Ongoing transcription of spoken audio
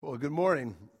Well, good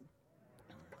morning.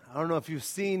 I don't know if you've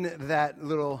seen that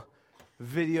little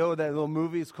video, that little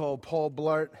movie. It's called Paul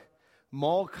Blart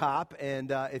Mall Cop,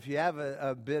 and if you have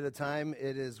a bit of time,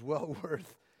 it is well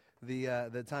worth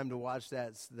the time to watch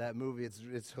that movie.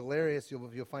 It's hilarious.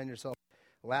 You'll find yourself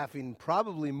laughing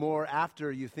probably more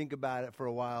after you think about it for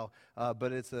a while,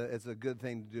 but it's a good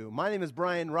thing to do. My name is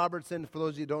Brian Robertson, for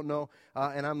those of you who don't know,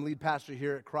 and I'm lead pastor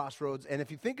here at Crossroads. And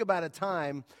if you think about a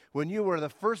time when you were the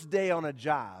first day on a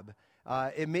job,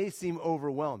 it may seem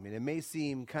overwhelming. It may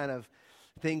seem kind of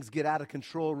things get out of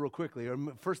control real quickly. Or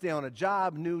first day on a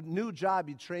job, new job,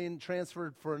 you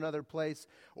transferred for another place,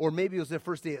 or maybe it was the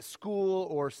first day at school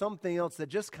or something else that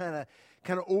just kind of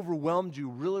overwhelmed you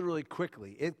really, really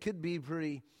quickly. It could be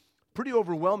pretty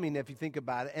overwhelming if you think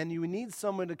about it, and you need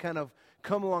someone to kind of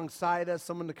come alongside us,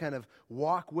 someone to kind of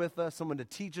walk with us, someone to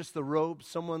teach us the ropes,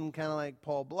 someone kind of like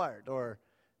Paul Blart, or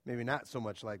maybe not so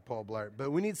much like Paul Blart, but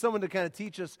we need someone to kind of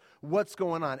teach us what's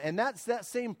going on. And that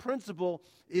same principle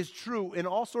is true in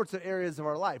all sorts of areas of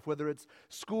our life, whether it's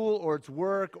school or it's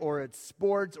work or it's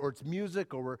sports or it's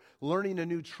music or we're learning a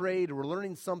new trade or we're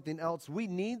learning something else. We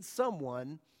need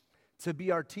someone to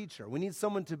be our teacher. We need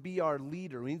someone to be our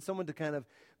leader. We need someone to kind of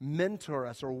mentor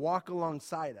us or walk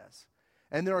alongside us.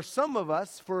 And there are some of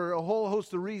us, for a whole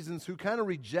host of reasons, who kind of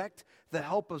reject the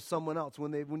help of someone else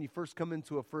when you first come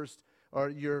into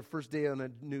your first day on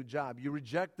a new job. You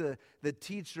reject the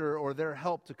teacher or their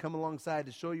help to come alongside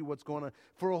to show you what's going on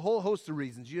for a whole host of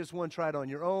reasons. You just want to try it on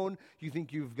your own. You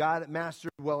think you've got it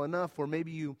mastered well enough, or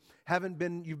maybe you've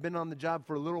been on the job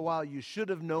for a little while. You should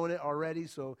have known it already,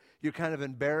 so you're kind of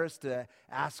embarrassed to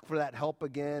ask for that help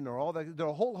again, or all that. There are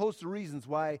a whole host of reasons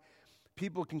why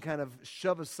people can kind of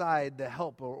shove aside the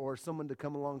help or someone to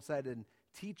come alongside and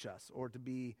teach us or to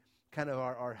be kind of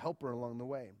our helper along the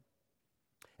way.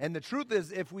 And the truth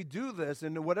is, if we do this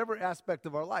in whatever aspect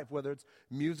of our life, whether it's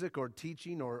music or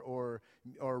teaching or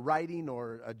writing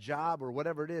or a job or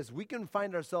whatever it is, we can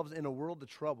find ourselves in a world of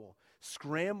trouble,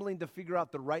 scrambling to figure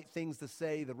out the right things to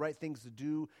say, the right things to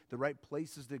do, the right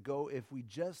places to go, if we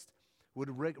just would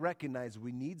recognize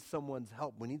we need someone's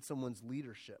help, we need someone's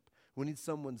leadership, we need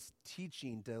someone's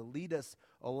teaching to lead us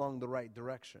along the right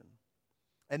direction.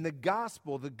 And the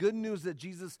gospel, the good news that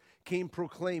Jesus came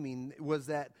proclaiming, was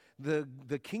that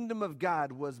the kingdom of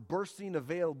God was bursting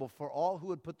available for all who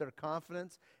would put their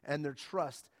confidence and their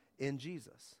trust in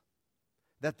Jesus.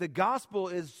 That the gospel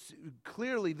is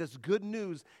clearly this good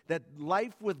news that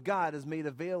life with God is made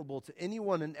available to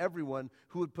anyone and everyone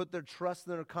who would put their trust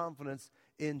and their confidence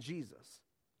in Jesus.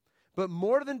 But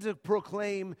more than to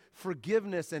proclaim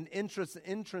forgiveness and entrance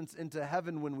into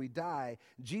heaven when we die,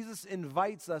 Jesus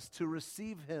invites us to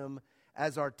receive him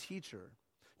as our teacher,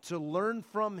 to learn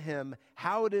from him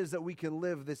how it is that we can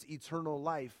live this eternal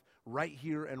life right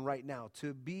here and right now,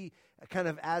 to be kind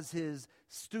of as his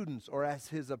students or as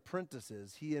his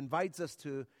apprentices. He invites us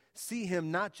to see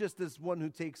him not just as one who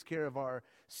takes care of our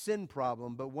sin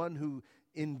problem, but one who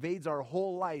invades our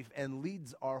whole life and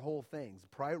leads our whole things,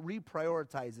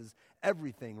 reprioritizes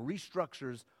everything,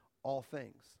 restructures all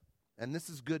things. And this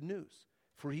is good news,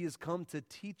 for he has come to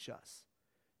teach us.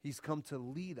 He's come to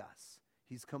lead us.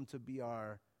 He's come to be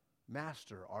our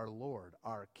master, our Lord,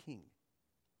 our King.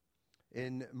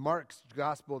 In Mark's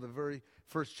gospel, the very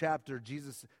first chapter,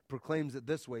 Jesus proclaims it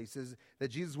this way. He says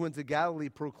that Jesus went to Galilee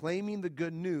proclaiming the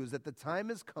good news that the time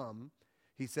has come.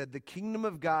 He said, the kingdom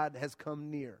of God has come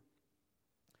near.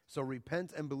 So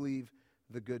repent and believe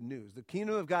the good news. The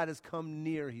kingdom of God has come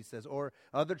near, he says, or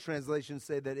other translations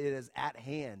say that it is at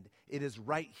hand. It is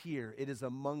right here. It is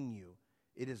among you.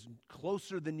 It is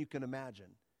closer than you can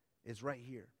imagine. It's right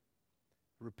here.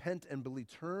 Repent and believe.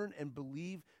 Turn and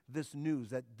believe this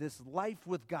news, that this life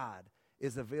with God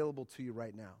is available to you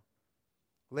right now.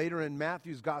 Later in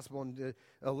Matthew's gospel, in the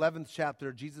 11th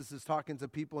chapter, Jesus is talking to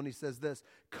people and he says this,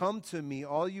 come to me,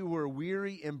 all you who are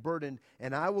weary and burdened,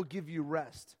 and I will give you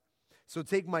rest. So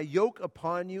take my yoke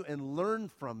upon you and learn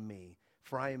from me,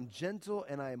 for I am gentle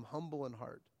and I am humble in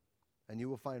heart, and you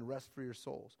will find rest for your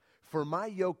souls. For my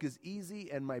yoke is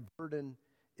easy and my burden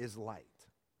is light.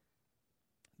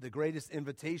 The greatest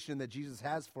invitation that Jesus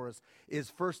has for us is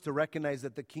first to recognize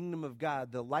that the kingdom of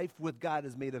God, the life with God,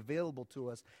 is made available to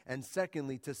us, and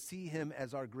secondly, to see him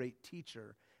as our great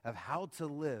teacher of how to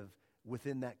live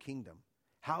within that kingdom,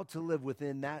 how to live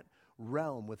within that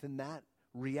realm, within that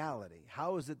reality.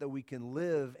 How is it that we can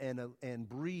live and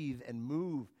breathe and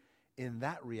move in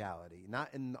that reality, not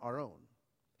in our own?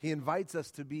 He invites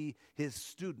us to be his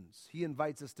students. He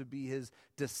invites us to be his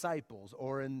disciples,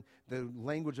 or in the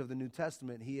language of the New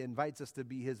Testament, he invites us to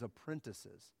be his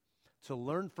apprentices, to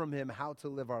learn from him how to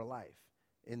live our life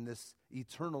in this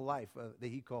eternal life that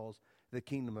he calls the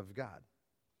kingdom of God.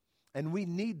 And we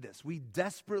need this. We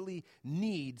desperately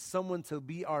need someone to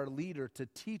be our leader, to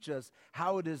teach us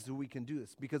how it is that we can do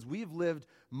this. Because we've lived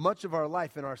much of our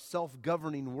life in our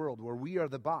self-governing world where we are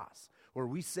the boss, where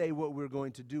we say what we're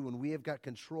going to do and we have got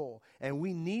control. And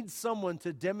we need someone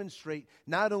to demonstrate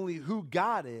not only who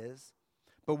God is,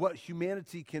 but what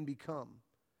humanity can become.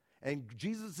 And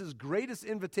Jesus' greatest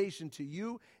invitation to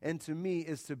you and to me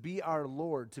is to be our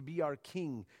Lord, to be our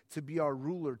King, to be our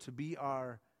ruler, to be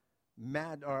our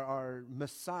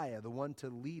Messiah, the one to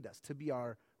lead us, to be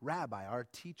our rabbi, our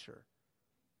teacher,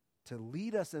 to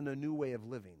lead us in a new way of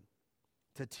living,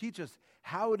 to teach us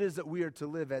how it is that we are to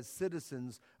live as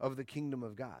citizens of the kingdom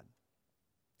of God.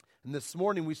 And this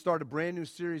morning we start a brand new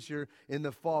series here in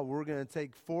the fall. We're going to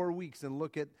take 4 weeks and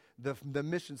look at the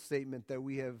mission statement that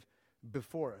we have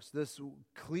before us. This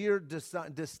clear,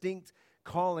 distinct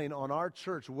calling on our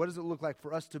church. What does it look like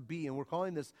for us to be? And we're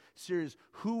calling this series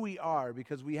Who We Are,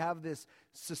 because we have this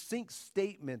succinct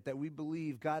statement that we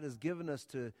believe God has given us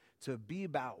to be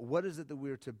about. What is it that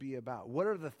we are to be about? What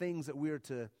are the things that we are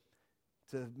to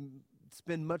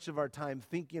spend much of our time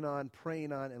thinking on,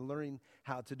 praying on, and learning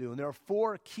how to do? And there are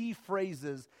 4 key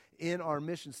phrases in our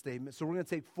mission statement. So we're going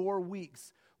to take 4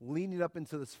 weeks leading up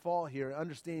into this fall here,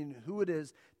 understanding who it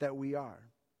is that we are.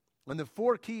 And the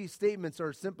 4 key statements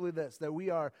are simply this, that we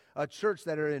are a church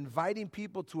that are inviting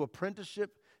people to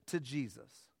apprenticeship to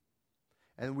Jesus.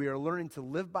 And we are learning to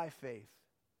live by faith,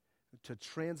 to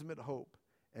transmit hope,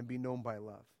 and be known by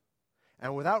love.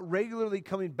 And without regularly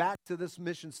coming back to this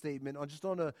mission statement,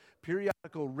 on a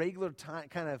periodical, regular time,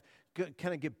 kind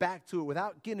of get back to it,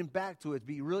 without getting back to it, it'd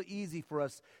be really easy for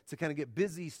us to kind of get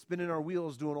busy spinning our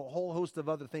wheels, doing a whole host of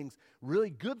other things, really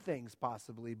good things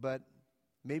possibly, but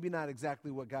maybe not exactly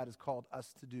what God has called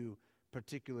us to do,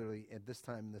 particularly at this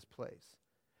time in this place.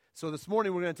 So this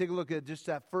morning we're going to take a look at just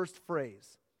that first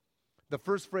phrase. The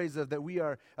first phrase of that we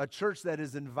are a church that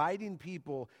is inviting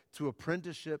people to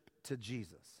apprenticeship to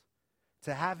Jesus,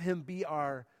 to have him be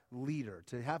our leader,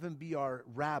 to have him be our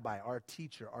rabbi, our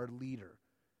teacher, our leader,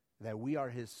 that we are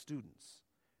his students.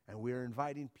 And we are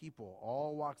inviting people,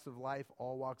 all walks of life,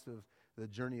 all walks of the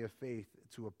journey of faith,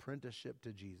 to apprenticeship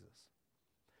to Jesus.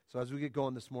 So as we get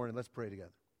going this morning, let's pray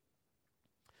together.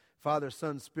 Father,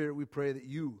 Son, Spirit, we pray that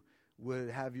you would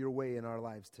have your way in our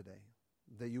lives today,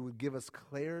 that you would give us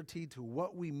clarity to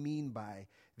what we mean by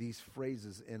these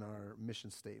phrases in our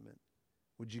mission statement.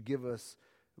 Would you give us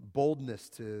boldness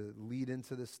to lead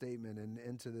into this statement and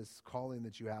into this calling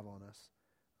that you have on us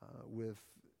with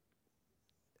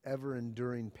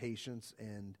ever-enduring patience,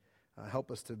 and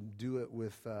help us to do it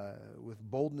with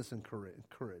boldness and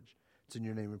courage. It's in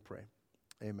your name we pray.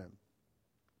 Amen.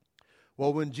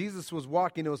 Well, when Jesus was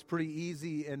walking, it was pretty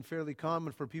easy and fairly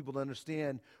common for people to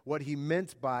understand what he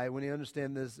meant by, when he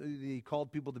understand this, he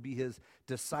called people to be his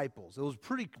disciples. It was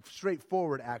pretty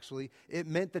straightforward, actually. It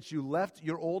meant that you left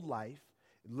your old life,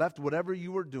 left whatever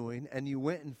you were doing, and you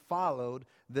went and followed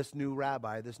this new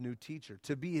rabbi, this new teacher,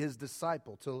 to be his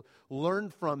disciple, to learn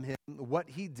from him what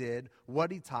he did,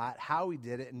 what he taught, how he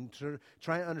did it, and to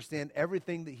try and understand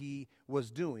everything that he was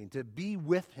doing, to be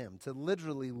with him, to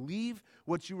literally leave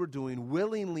what you were doing,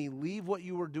 willingly leave what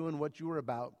you were doing, what you were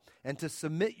about, and to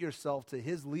submit yourself to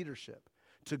his leadership,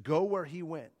 to go where he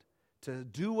went, to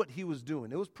do what he was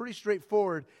doing. It was pretty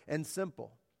straightforward and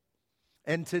simple.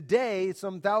 And today,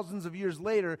 some thousands of years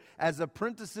later, as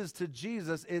apprentices to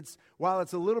Jesus, while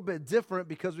it's a little bit different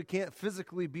because we can't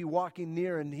physically be walking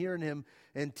near and hearing him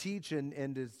and teach and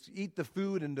to eat the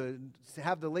food and to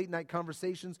have the late night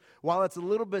conversations, while it's a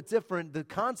little bit different, the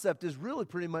concept is really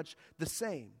pretty much the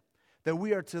same. That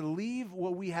we are to leave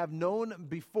what we have known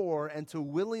before and to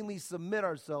willingly submit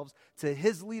ourselves to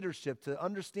his leadership, to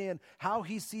understand how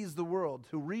he sees the world,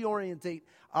 to reorientate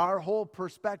our whole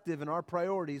perspective and our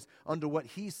priorities under what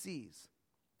he sees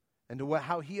and to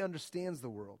how he understands the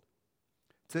world.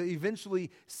 To eventually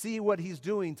see what he's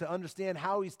doing, to understand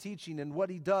how he's teaching and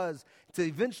what he does, to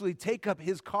eventually take up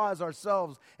his cause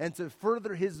ourselves and to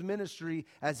further his ministry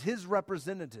as his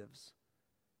representatives.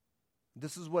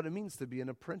 This is what it means to be an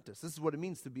apprentice. This is what it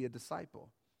means to be a disciple.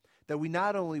 That we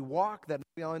not only walk, that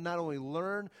we not only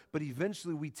learn, but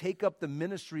eventually we take up the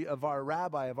ministry of our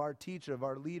rabbi, of our teacher, of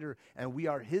our leader, and we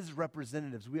are his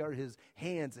representatives. We are his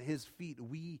hands, his feet.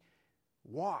 We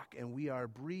walk and we are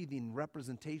breathing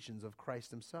representations of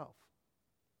Christ himself.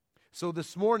 So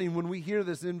this morning, when we hear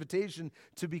this invitation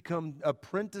to become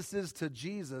apprentices to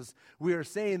Jesus, we are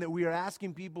saying that we are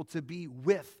asking people to be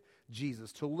with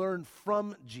Jesus, to learn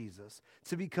from Jesus,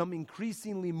 to become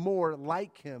increasingly more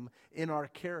like him in our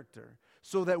character,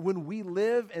 so that when we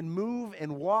live and move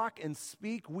and walk and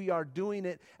speak, we are doing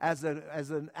it as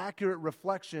an accurate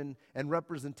reflection and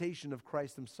representation of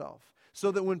Christ himself.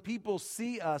 So that when people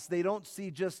see us, they don't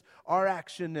see just our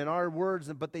action and our words,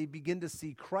 but they begin to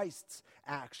see Christ's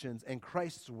actions and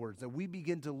Christ's words. That we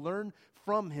begin to learn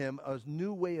from him a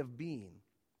new way of being.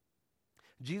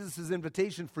 Jesus'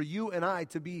 invitation for you and I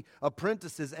to be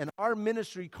apprentices, and our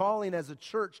ministry calling as a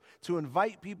church to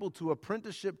invite people to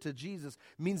apprenticeship to Jesus,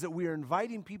 means that we are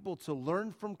inviting people to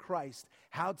learn from Christ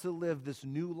how to live this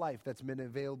new life that's been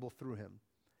available through him.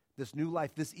 This new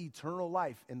life, this eternal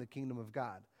life in the kingdom of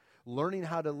God. Learning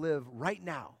how to live right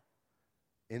now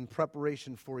in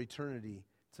preparation for eternity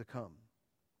to come.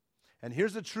 And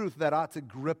here's the truth that ought to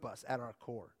grip us at our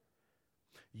core.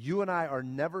 You and I are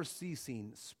never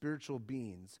ceasing spiritual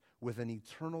beings with an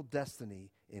eternal destiny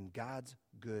in God's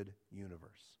good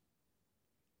universe.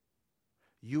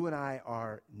 You and I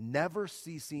are never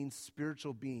ceasing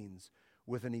spiritual beings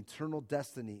with an eternal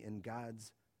destiny in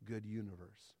God's good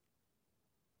universe.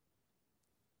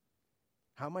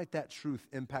 How might that truth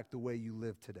impact the way you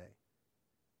live today?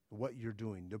 What you're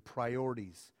doing, the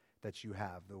priorities that you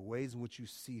have, the ways in which you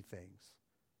see things.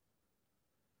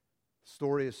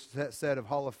 Story is said of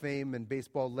Hall of Fame and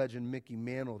baseball legend Mickey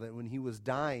Mantle that when he was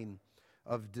dying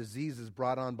of diseases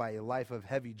brought on by a life of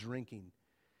heavy drinking,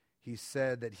 he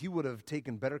said that he would have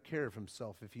taken better care of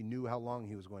himself if he knew how long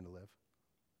he was going to live.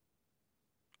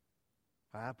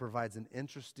 That provides an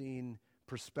interesting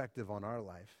perspective on our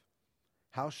life.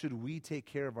 How should we take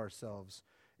care of ourselves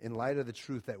in light of the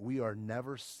truth that we are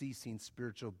never ceasing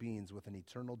spiritual beings with an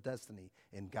eternal destiny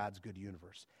in God's good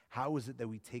universe? How is it that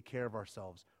we take care of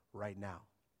ourselves right now?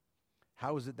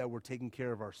 How is it that we're taking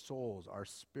care of our souls, our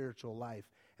spiritual life,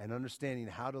 and understanding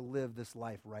how to live this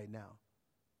life right now?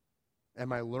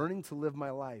 Am I learning to live my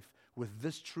life with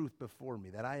this truth before me,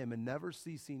 that I am a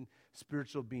never-ceasing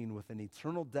spiritual being with an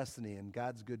eternal destiny in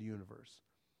God's good universe?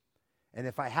 And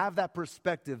if I have that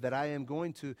perspective that I am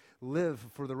going to live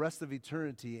for the rest of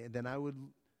eternity, then I would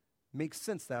make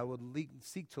sense that I would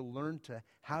seek to learn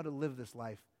how to live this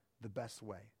life the best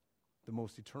way, the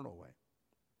most eternal way.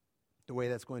 The way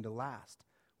that's going to last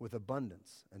with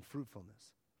abundance and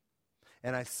fruitfulness.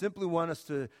 And I simply want us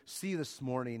to see this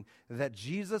morning that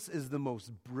Jesus is the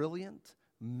most brilliant,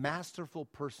 masterful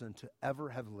person to ever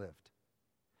have lived.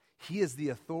 He is the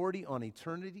authority on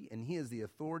eternity, and he is the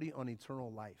authority on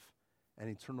eternal life and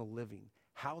eternal living.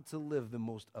 How to live the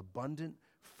most abundant,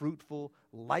 fruitful,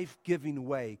 life-giving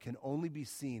way can only be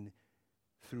seen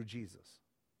through Jesus.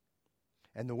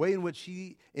 And the way in which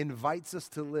he invites us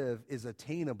to live is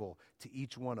attainable to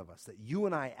each one of us. That you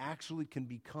and I actually can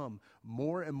become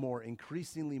more and more,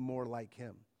 increasingly more like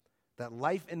him. That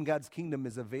life in God's kingdom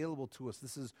is available to us.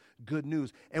 This is good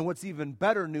news. And what's even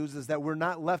better news is that we're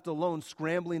not left alone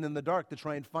scrambling in the dark to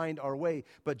try and find our way.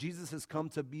 But Jesus has come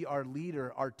to be our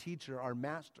leader, our teacher, our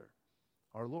master,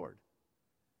 our Lord.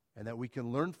 And that we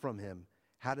can learn from him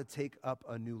how to take up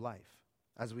a new life.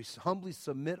 As we humbly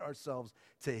submit ourselves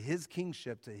to his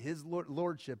kingship, to his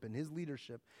lordship and his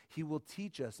leadership, he will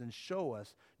teach us and show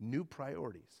us new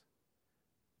priorities,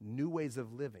 new ways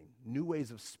of living, new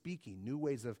ways of speaking, new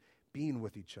ways of being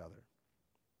with each other.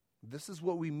 This is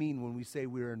what we mean when we say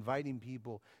we are inviting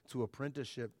people to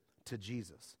apprenticeship to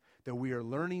Jesus, that we are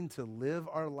learning to live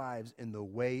our lives in the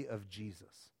way of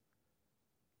Jesus.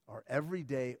 Our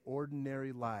everyday,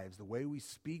 ordinary lives, the way we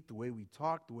speak, the way we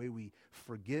talk, the way we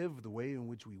forgive, the way in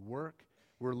which we work,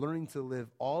 we're learning to live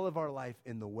all of our life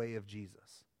in the way of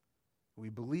Jesus. We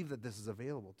believe that this is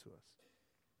available to us.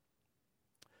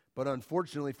 But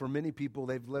unfortunately, for many people,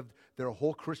 they've lived their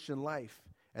whole Christian life,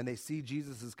 and they see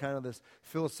Jesus as kind of this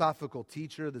philosophical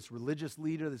teacher, this religious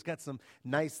leader that's got some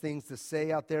nice things to say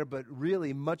out there, but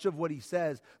really much of what he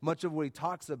says, much of what he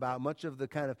talks about, much of the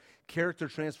kind of character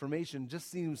transformation just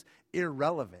seems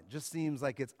irrelevant, just seems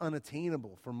like it's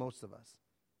unattainable for most of us.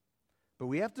 But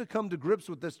we have to come to grips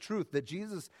with this truth that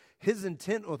Jesus, his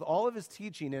intent with all of his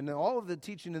teaching and all of the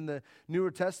teaching in the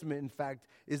Newer Testament, in fact,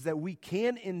 is that we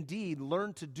can indeed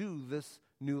learn to do this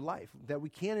new life, that we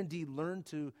can indeed learn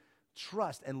to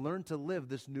trust and learn to live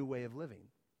this new way of living.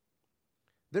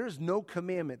 There is no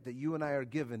commandment that you and I are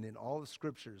given in all the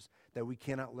scriptures that we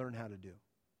cannot learn how to do.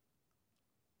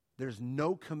 There's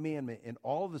no commandment in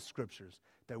all the scriptures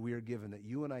that we are given that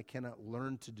you and I cannot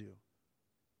learn to do.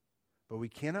 But we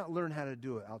cannot learn how to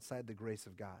do it outside the grace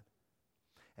of God.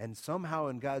 And somehow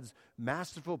in God's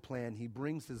masterful plan, he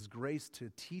brings his grace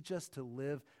to teach us to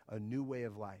live a new way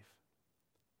of life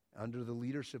under the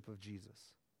leadership of Jesus.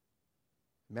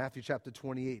 Matthew chapter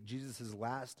 28, Jesus'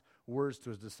 last words to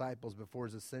his disciples before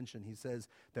his ascension, he says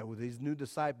that with these new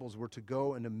disciples were to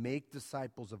go and to make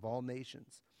disciples of all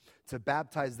nations, to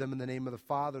baptize them in the name of the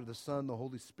Father, the Son, the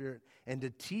Holy Spirit, and to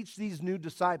teach these new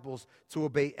disciples to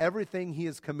obey everything he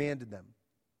has commanded them.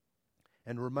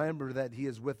 And remember that he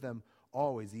is with them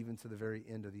always, even to the very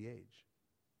end of the age.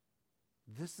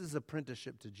 This is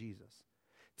apprenticeship to Jesus.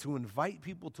 To invite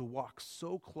people to walk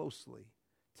so closely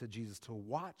to Jesus, to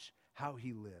watch how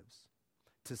he lives,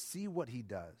 to see what he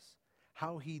does,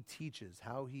 how he teaches,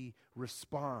 how he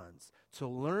responds, to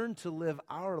learn to live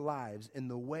our lives in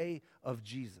the way of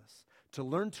Jesus, to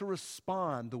learn to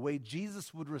respond the way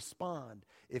Jesus would respond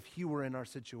if he were in our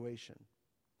situation,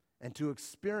 and to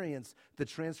experience the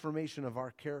transformation of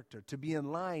our character, to be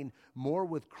in line more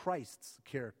with Christ's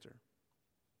character.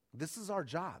 This is our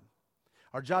job.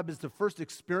 Our job is to first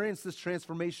experience this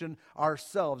transformation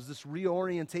ourselves, this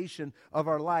reorientation of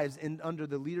our lives under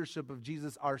the leadership of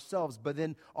Jesus ourselves, but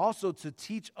then also to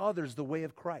teach others the way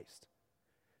of Christ.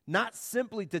 Not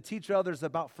simply to teach others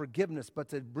about forgiveness, but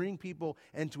to bring people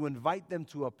and to invite them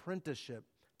to apprenticeship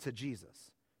to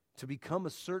Jesus, to become a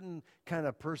certain kind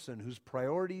of person whose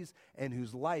priorities and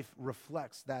whose life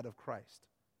reflects that of Christ.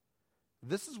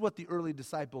 This is what the early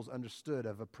disciples understood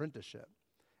of apprenticeship.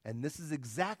 And this is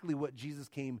exactly what Jesus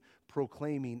came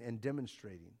proclaiming and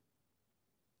demonstrating.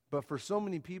 But for so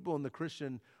many people in the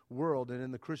Christian world and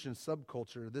in the Christian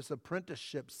subculture, this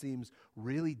apprenticeship seems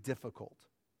really difficult.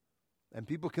 And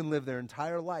people can live their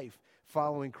entire life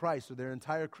following Christ or their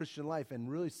entire Christian life and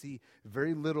really see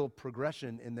very little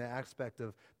progression in the aspect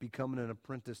of becoming an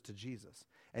apprentice to Jesus.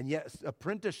 And yet,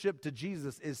 apprenticeship to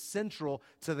Jesus is central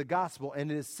to the gospel,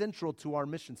 and it is central to our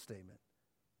mission statement.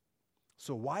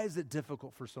 So why is it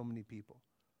difficult for so many people?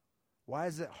 Why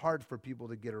is it hard for people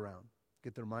to get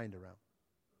their mind around?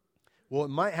 Well,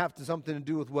 it might have something to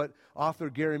do with what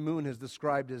author Gary Moon has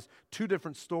described as two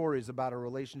different stories about a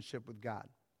relationship with God.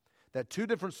 That two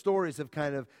different stories have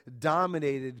kind of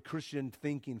dominated Christian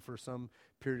thinking for some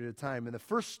period of time. And the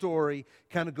first story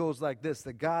kind of goes like this,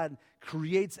 that God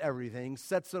creates everything,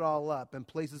 sets it all up, and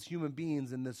places human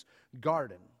beings in this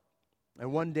garden.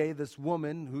 And one day, this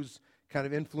woman who's kind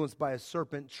of influenced by a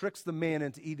serpent, tricks the man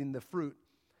into eating the fruit,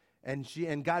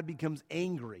 and God becomes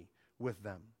angry with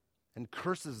them and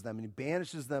curses them, and he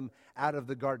banishes them out of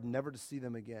the garden, never to see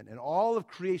them again. And all of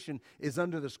creation is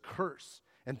under this curse.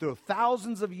 And through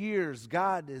thousands of years,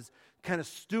 God is kind of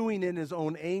stewing in his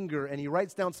own anger, and he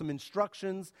writes down some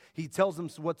instructions. He tells them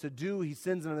what to do. He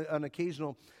sends an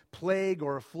occasional plague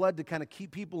or a flood to kind of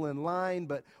keep people in line,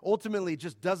 but ultimately it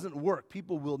just doesn't work.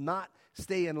 People will not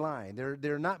stay in line.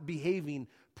 They're not behaving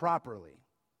properly.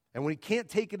 And when he can't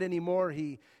take it anymore,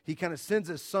 he kind of sends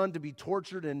his son to be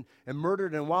tortured and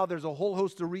murdered. And while there's a whole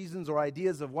host of reasons or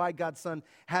ideas of why God's son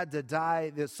had to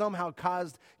die, that somehow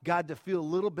caused God to feel a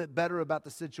little bit better about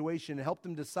the situation and helped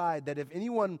him decide that if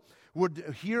anyone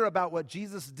would hear about what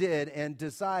Jesus did and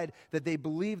decide that they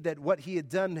believed that what he had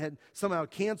done had somehow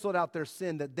canceled out their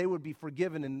sin, that they would be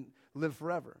forgiven and live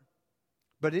forever.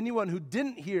 But anyone who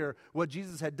didn't hear what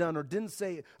Jesus had done or didn't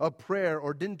say a prayer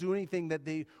or didn't do anything that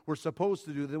they were supposed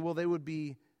to do, then, well, they would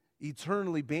be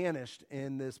eternally banished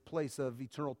in this place of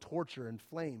eternal torture and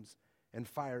flames and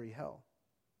fiery hell.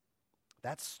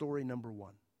 That's story number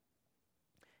one.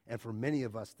 And for many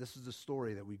of us, this is the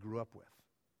story that we grew up with.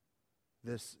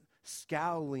 This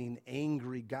scowling,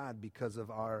 angry God because of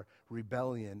our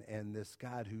rebellion, and this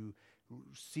God who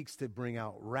seeks to bring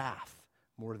out wrath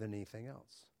more than anything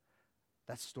else.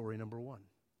 That's story number one.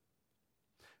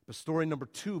 But story number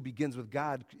two begins with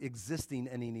God existing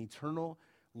in an eternal,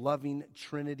 loving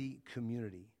Trinity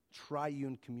community,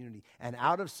 triune community. And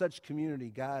out of such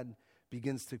community, God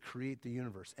begins to create the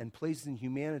universe and placing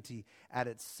humanity at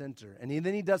its center. And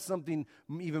then he does something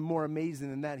even more amazing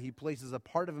than that. He places a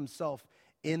part of himself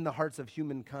in the hearts of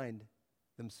humankind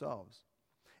themselves.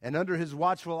 And under his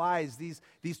watchful eyes,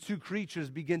 these two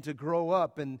creatures begin to grow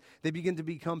up, and they begin to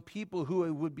become people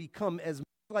who would become as much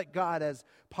like God as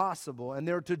possible. And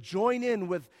they're to join in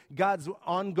with God's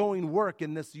ongoing work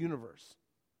in this universe.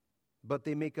 But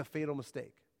they make a fatal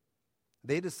mistake.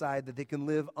 They decide that they can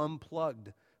live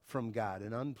unplugged from God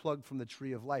and unplugged from the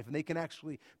tree of life. And they can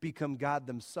actually become God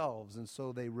themselves, and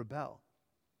so they rebel.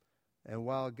 And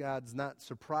while God's not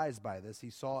surprised by this,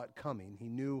 he saw it coming. He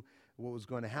knew what was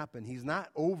going to happen. He's not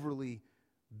overly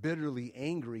bitterly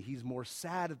angry. He's more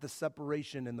sad at the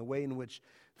separation and the way in which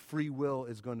free will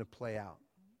is going to play out.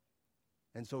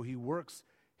 And so he works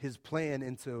his plan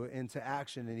into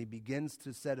action, and he begins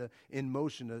to set in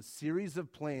motion a series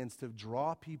of plans to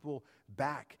draw people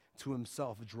back to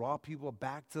himself, draw people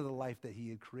back to the life that he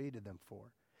had created them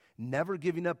for. never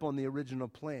giving up on the original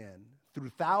plan.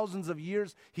 Through thousands of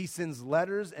years, he sends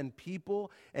letters and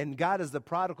people, and God is the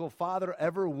prodigal father,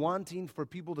 ever wanting for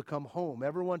people to come home,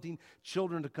 ever wanting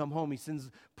children to come home. He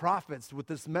sends prophets with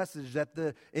this message that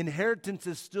the inheritance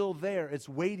is still there. It's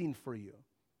waiting for you.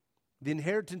 The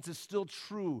inheritance is still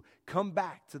true. Come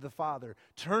back to the Father.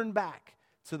 Turn back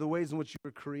to the ways in which you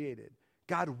were created.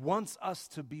 God wants us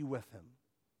to be with him.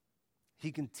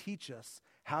 He can teach us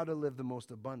how to live the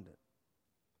most abundant.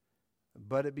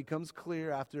 But it becomes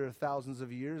clear after thousands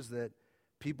of years that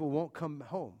people won't come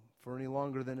home for any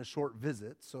longer than a short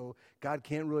visit. So God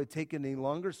can't really take it any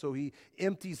longer. So he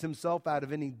empties himself out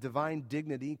of any divine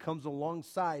dignity, comes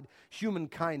alongside human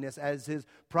kindness as his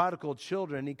prodigal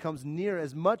children. He comes near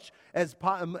as much as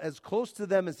close to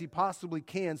them as he possibly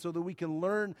can so that we can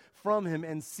learn from him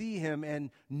and see him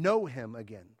and know him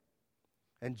again.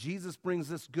 And Jesus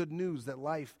brings us good news that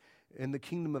life in the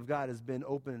kingdom of God has been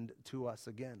opened to us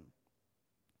again.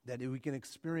 That we can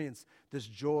experience this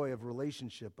joy of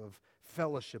relationship, of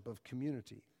fellowship, of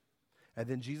community. And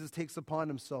then Jesus takes upon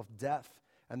himself death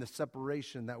and the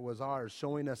separation that was ours,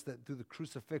 showing us that through the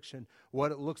crucifixion,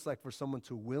 what it looks like for someone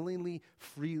to willingly,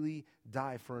 freely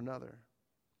die for another.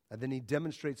 And then he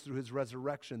demonstrates through his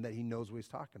resurrection that he knows what he's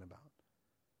talking about.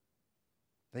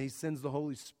 Then he sends the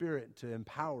Holy Spirit to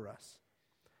empower us,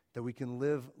 that we can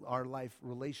live our life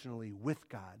relationally with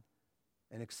God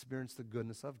and experience the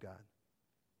goodness of God.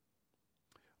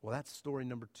 Well, that's story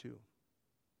number 2.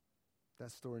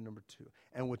 That's story number 2.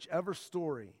 And whichever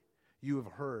story you have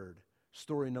heard,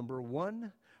 story number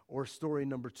 1 or story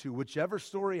number 2, whichever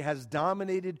story has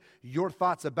dominated your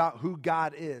thoughts about who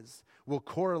God is, will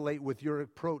correlate with your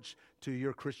approach to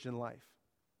your Christian life.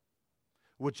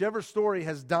 Whichever story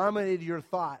has dominated your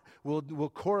thought will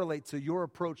correlate to your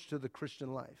approach to the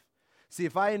Christian life. See,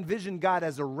 if I envision God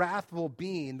as a wrathful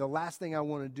being, the last thing I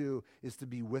want to do is to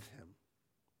be with him.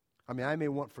 I mean, I may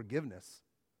want forgiveness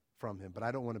from him, but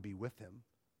I don't want to be with him.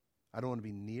 I don't want to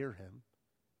be near him.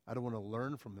 I don't want to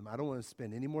learn from him. I don't want to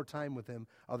spend any more time with him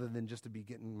other than just to be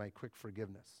getting my quick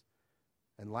forgiveness.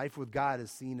 And life with God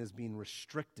is seen as being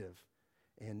restrictive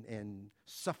and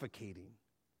suffocating,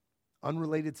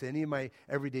 unrelated to any of my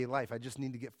everyday life. I just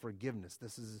need to get forgiveness.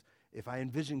 This is if I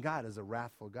envision God as a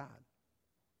wrathful God.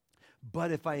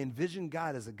 But if I envision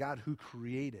God as a God who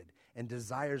created and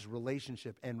desires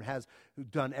relationship and has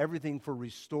done everything for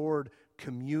restored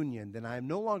communion, then I am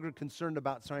no longer concerned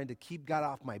about trying to keep God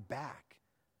off my back.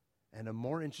 And I'm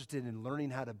more interested in learning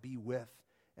how to be with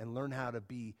and learn how to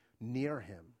be near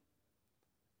him.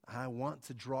 I want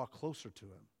to draw closer to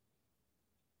him.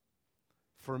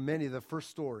 For many, the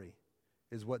first story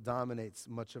is what dominates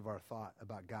much of our thought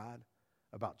about God,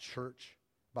 about church,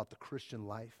 about the Christian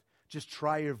life. Just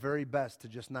try your very best to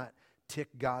just not tick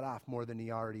God off more than he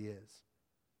already is.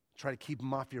 Try to keep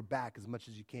him off your back as much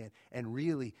as you can. And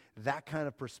really, that kind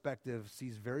of perspective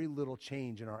sees very little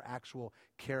change in our actual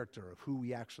character of who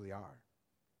we actually are.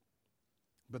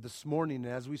 But this morning,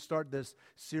 as we start this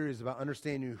series about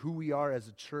understanding who we are as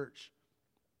a church,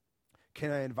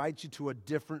 can I invite you to a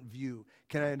different view?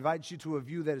 Can I invite you to a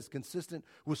view that is consistent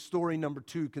with story number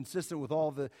 2, consistent with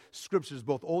all the scriptures,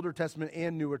 both Older Testament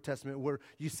and Newer Testament, where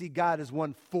you see God as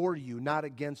one for you, not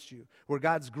against you, where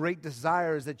God's great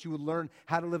desire is that you would learn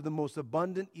how to live the most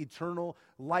abundant, eternal,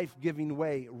 life-giving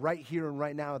way right here and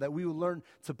right now, that we would learn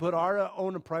to put our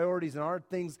own priorities and our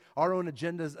things, our own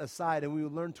agendas aside, and we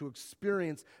would learn to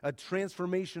experience a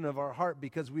transformation of our heart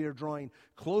because we are drawing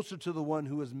closer to the one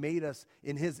who has made us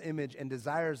in his image and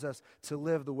desires us to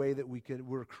live the way that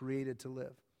we're created to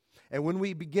live. And when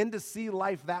we begin to see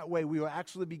life that way, we will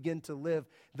actually begin to live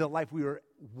the life we were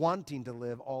wanting to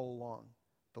live all along,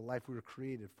 the life we were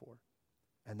created for.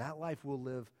 And that life will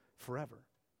live forever.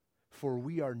 For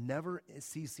we are never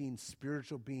ceasing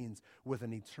spiritual beings with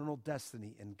an eternal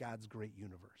destiny in God's great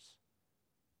universe.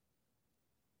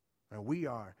 And we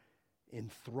are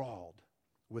enthralled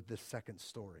with this second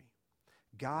story.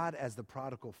 God as the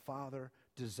prodigal father,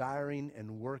 desiring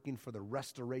and working for the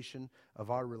restoration of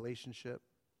our relationship.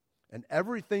 And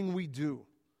everything we do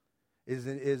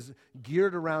is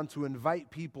geared around to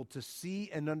invite people to see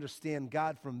and understand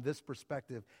God from this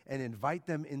perspective and invite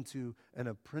them into an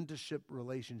apprenticeship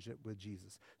relationship with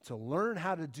Jesus. To learn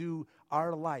how to do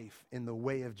our life in the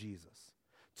way of Jesus.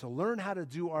 To learn how to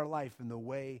do our life in the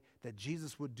way that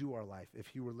Jesus would do our life if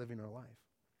he were living our life.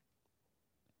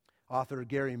 Author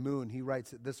Gary Moon, he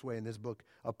writes it this way in his book,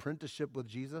 Apprenticeship with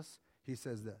Jesus. He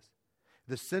says this: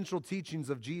 the central teachings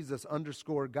of Jesus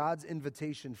underscore God's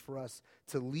invitation for us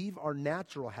to leave our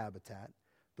natural habitat,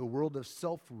 the world of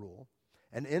self-rule,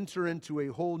 and enter into a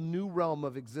whole new realm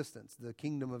of existence, the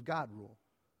kingdom of God rule.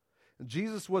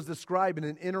 Jesus was described in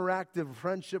an interactive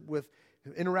friendship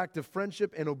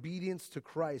and obedience to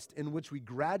Christ, in which we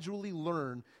gradually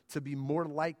learn to be more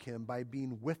like him by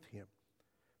being with him,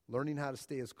 learning how to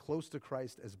stay as close to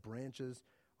Christ as branches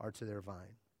are to their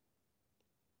vine.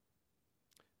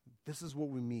 This is what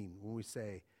we mean when we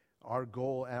say our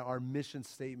goal, our mission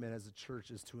statement as a church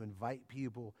is to invite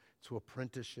people to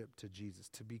apprenticeship to Jesus,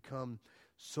 to become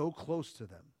so close to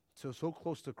them, so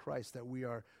close to Christ that we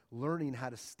are learning how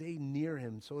to stay near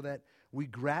him so that we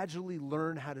gradually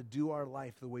learn how to do our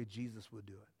life the way Jesus would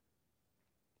do it.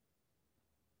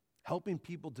 Helping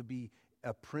people to be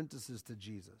apprentices to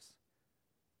Jesus.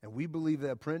 And we believe that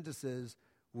apprentices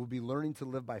will be learning to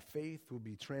live by faith, will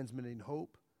be transmitting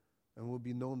hope, and will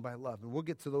be known by love. And we'll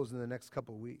get to those in the next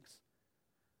couple of weeks.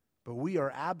 But we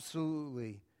are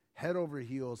absolutely head over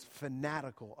heels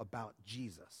fanatical about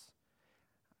Jesus.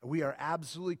 We are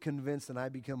absolutely convinced, and I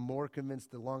become more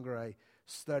convinced the longer I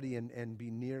study and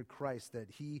be near Christ, that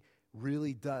he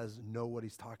really does know what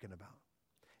he's talking about.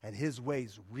 And his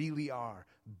ways really are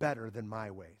better than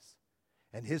my ways.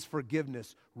 And his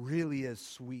forgiveness really is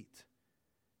sweet.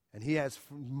 And he has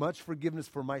much forgiveness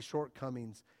for my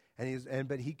shortcomings.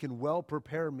 But he can well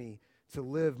prepare me to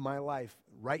live my life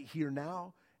right here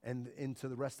now and into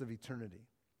the rest of eternity.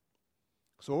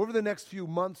 So over the next few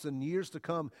months and years to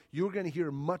come, you're going to hear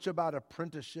much about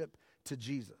apprenticeship to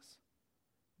Jesus.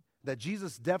 That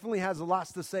Jesus definitely has a lot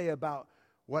to say about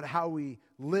how we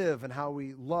live and how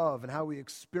we love and how we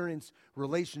experience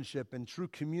relationship and true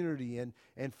community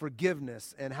and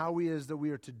forgiveness, and how we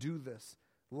are to do this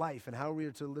life and how we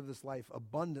are to live this life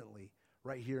abundantly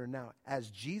right here and now.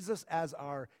 As Jesus as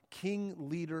our King,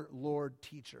 leader, Lord,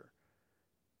 teacher.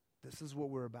 This is what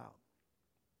we're about.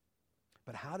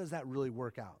 But how does that really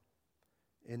work out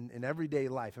in everyday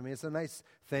life? I mean, it's a nice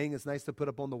thing. It's nice to put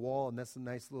up on the wall, and that's a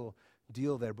nice little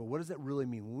deal there. But what does that really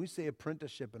mean? When we say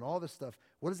apprenticeship and all this stuff,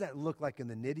 what does that look like in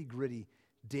the nitty-gritty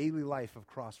daily life of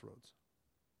Crossroads?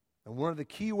 And one of the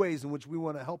key ways in which we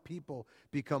want to help people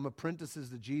become apprentices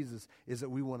to Jesus is that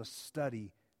we want to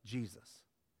study Jesus.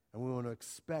 And we want to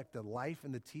expect the life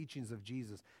and the teachings of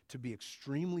Jesus to be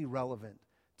extremely relevant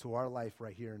to our life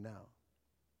right here and now.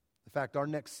 In fact, our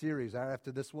next series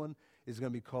after this one is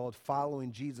going to be called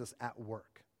Following Jesus at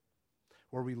Work,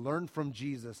 where we learn from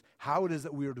Jesus how it is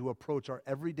that we are to approach our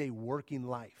everyday working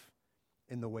life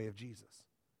in the way of Jesus.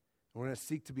 And we're going to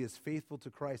seek to be as faithful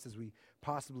to Christ as we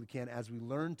possibly can as we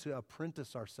learn to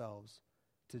apprentice ourselves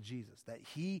to Jesus, that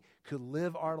he could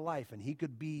live our life and he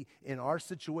could be in our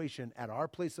situation at our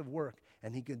place of work,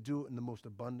 and he could do it in the most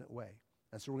abundant way.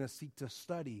 And so we're going to seek to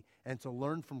study and to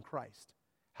learn from Christ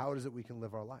how it is that we can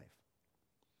live our life.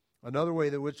 Another way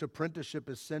that which apprenticeship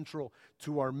is central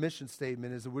to our mission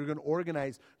statement is that we're going to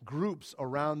organize groups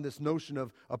around this notion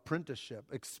of apprenticeship,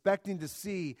 expecting to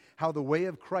see how the way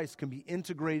of Christ can be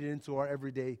integrated into our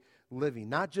everyday living.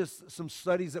 Not just some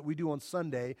studies that we do on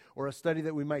Sunday or a study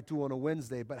that we might do on a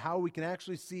Wednesday, but how we can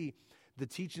actually see the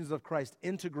teachings of Christ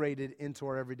integrated into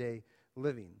our everyday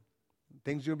living.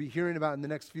 Things you'll be hearing about in the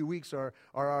next few weeks are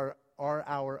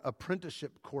our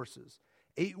apprenticeship courses.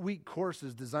 8-week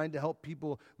courses designed to help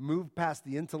people move past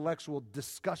the intellectual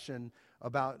discussion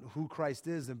about who Christ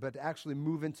is, but to actually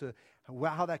move into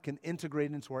how that can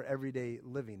integrate into our everyday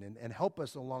living and help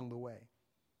us along the way.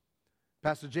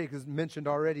 Pastor Jake has mentioned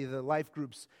already the life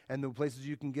groups and the places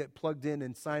you can get plugged in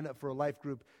and sign up for a life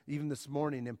group even this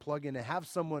morning and plug in and have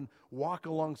someone walk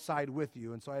alongside with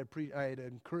you. And so I'd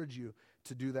encourage you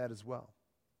to do that as well.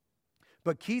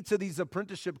 But key to these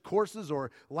apprenticeship courses or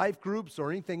life groups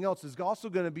or anything else is also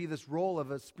going to be this role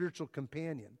of a spiritual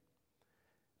companion.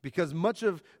 Because much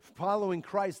of following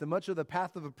Christ and much of the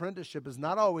path of apprenticeship is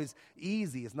not always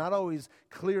easy. It's not always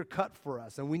clear-cut for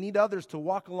us. And we need others to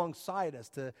walk alongside us,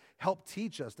 to help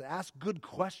teach us, to ask good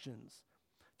questions,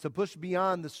 to push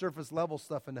beyond the surface level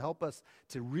stuff and to help us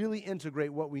to really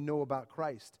integrate what we know about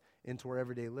Christ into our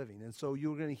everyday living. And so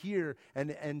you're going to hear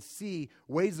and see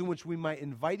ways in which we might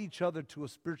invite each other to a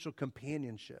spiritual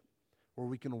companionship where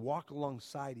we can walk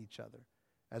alongside each other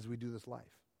as we do this life.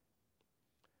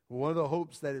 Well, one of the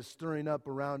hopes that is stirring up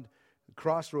around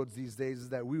Crossroads these days is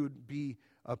that we would be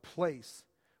a place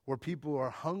where people are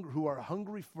who are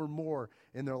hungry for more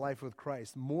in their life with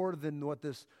Christ, more than what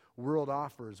this world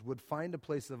offers, would find a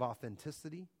place of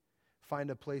authenticity, find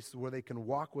a place where they can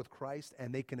walk with Christ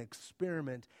and they can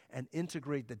experiment and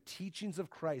integrate the teachings of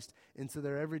Christ into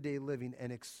their everyday living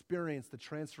and experience the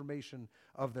transformation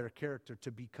of their character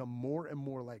to become more and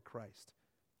more like Christ.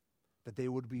 That they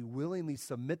would be willingly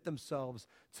submit themselves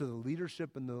to the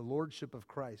leadership and the lordship of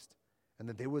Christ, and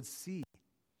that they would see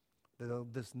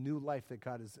this new life that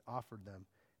God has offered them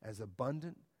as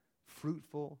abundant,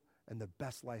 fruitful, and the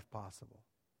best life possible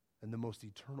and the most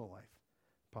eternal life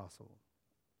possible.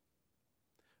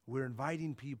 We're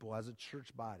inviting people as a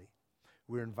church body.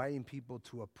 We're inviting people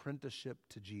to apprenticeship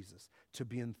to Jesus, to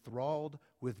be enthralled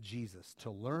with Jesus, to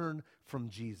learn from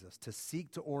Jesus, to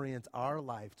seek to orient our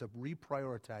life, to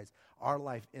reprioritize our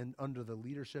life under the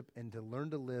leadership and to learn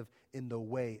to live in the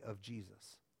way of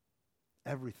Jesus.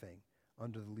 Everything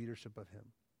under the leadership of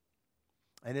him.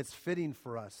 And it's fitting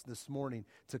for us this morning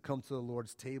to come to the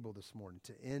Lord's table this morning,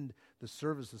 to end the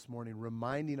service this morning,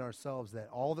 reminding ourselves that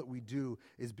all that we do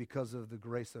is because of the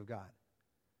grace of God.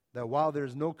 That while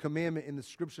there's no commandment in the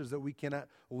scriptures that we cannot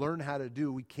learn how to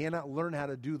do, we cannot learn how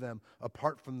to do them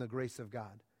apart from the grace of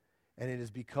God. And it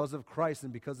is because of Christ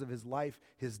and because of his life,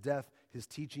 his death, his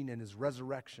teaching, and his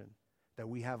resurrection that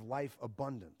we have life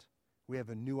abundant. We have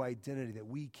a new identity, that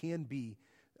we can be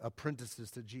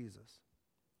apprentices to Jesus.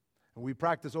 And we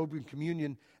practice open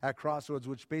communion at Crossroads,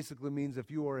 which basically means if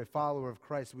you are a follower of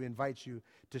Christ, we invite you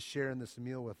to share in this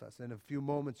meal with us. In a few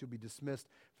moments, you'll be dismissed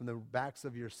from the backs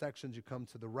of your sections. You come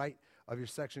to the right of your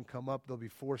section, come up. There'll be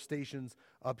 4 stations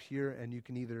up here, and you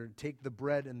can either take the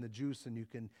bread and the juice and you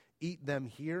can eat them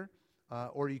here,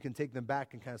 or you can take them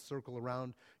back and kind of circle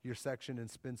around your section and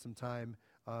spend some time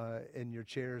in your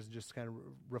chairs, just kind of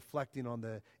reflecting on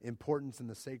the importance and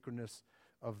the sacredness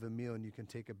of the meal, and you can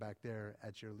take it back there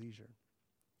at your leisure.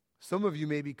 Some of you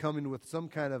may be coming with some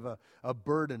kind of a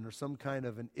burden or some kind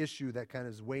of an issue that kind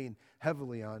of is weighing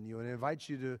heavily on you, and I invite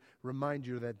you to remind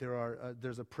you that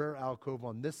there's a prayer alcove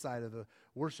on this side of the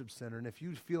worship center, and if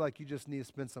you feel like you just need to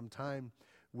spend some time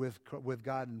with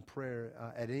God in prayer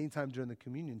at any time during the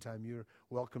communion time, you're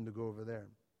welcome to go over there.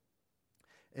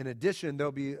 In addition,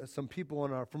 there'll be some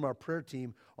people from our prayer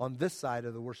team on this side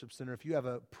of the worship center. If you have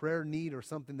a prayer need or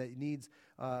something that needs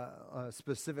a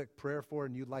specific prayer for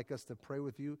and you'd like us to pray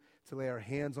with you, to lay our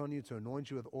hands on you, to anoint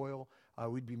you with oil,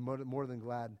 we'd be more than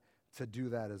glad to do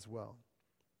that as well.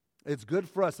 It's good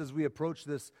for us as we approach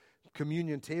this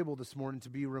communion table this morning to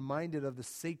be reminded of the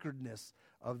sacredness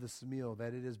of this meal,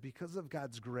 that it is because of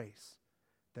God's grace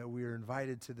that we are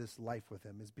invited to this life with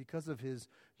him. It's because of his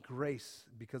grace,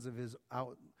 because of his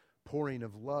outpouring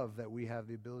of love, that we have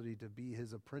the ability to be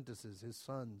his apprentices, his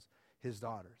sons, his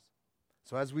daughters.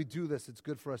 So as we do this, it's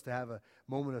good for us to have a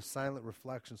moment of silent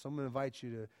reflection. So I'm going to invite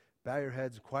you to bow your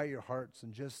heads, quiet your hearts,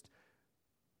 and just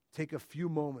take a few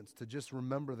moments to just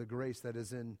remember the grace that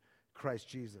is in Christ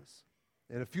Jesus.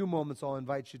 In a few moments, I'll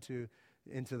invite you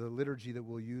into the liturgy that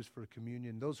we'll use for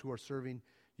communion. Those who are serving,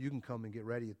 you can come and get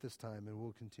ready at this time, and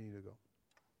we'll continue to go.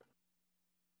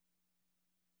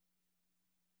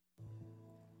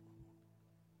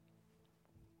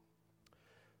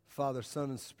 Father, Son,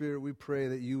 and Spirit, we pray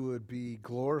that you would be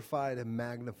glorified and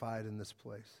magnified in this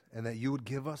place, and that you would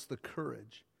give us the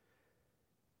courage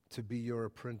to be your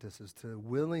apprentices, to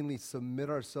willingly submit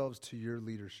ourselves to your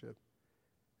leadership,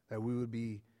 that we would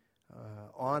be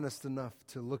honest enough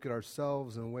to look at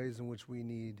ourselves in ways in which we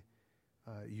need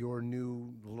your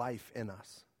new life in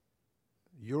us,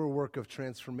 your work of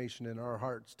transformation in our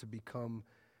hearts to become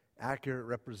accurate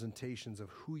representations of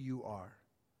who you are.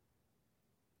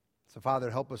 So, Father,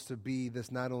 help us to be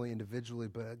this not only individually,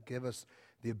 but give us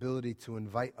the ability to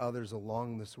invite others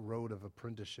along this road of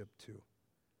apprenticeship too.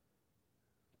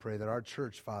 Pray that our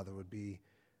church, Father, would be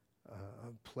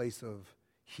a place of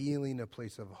healing, a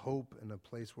place of hope, and a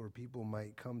place where people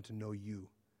might come to know you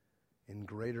in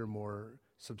greater, more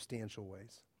substantial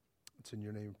ways. It's in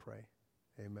your name we pray.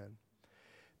 Amen.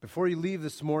 Before you leave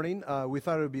this morning, we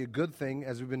thought it would be a good thing,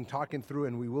 as we've been talking through,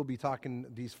 and we will be talking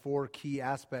these 4 key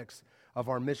aspects of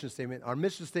our mission statement. Our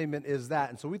mission statement is that,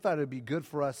 and so we thought it would be good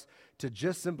for us to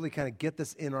just simply kind of get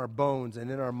this in our bones and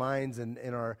in our minds and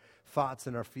in our thoughts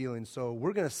and our feelings. So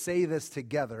we're going to say this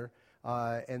together,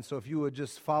 and so if you would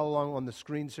just follow along on the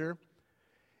screens here.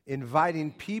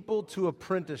 Inviting people to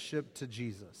apprenticeship to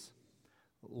Jesus.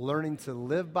 Learning to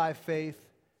live by faith,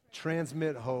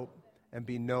 transmit hope, and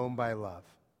be known by love.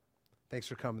 Thanks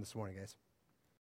for coming this morning, guys.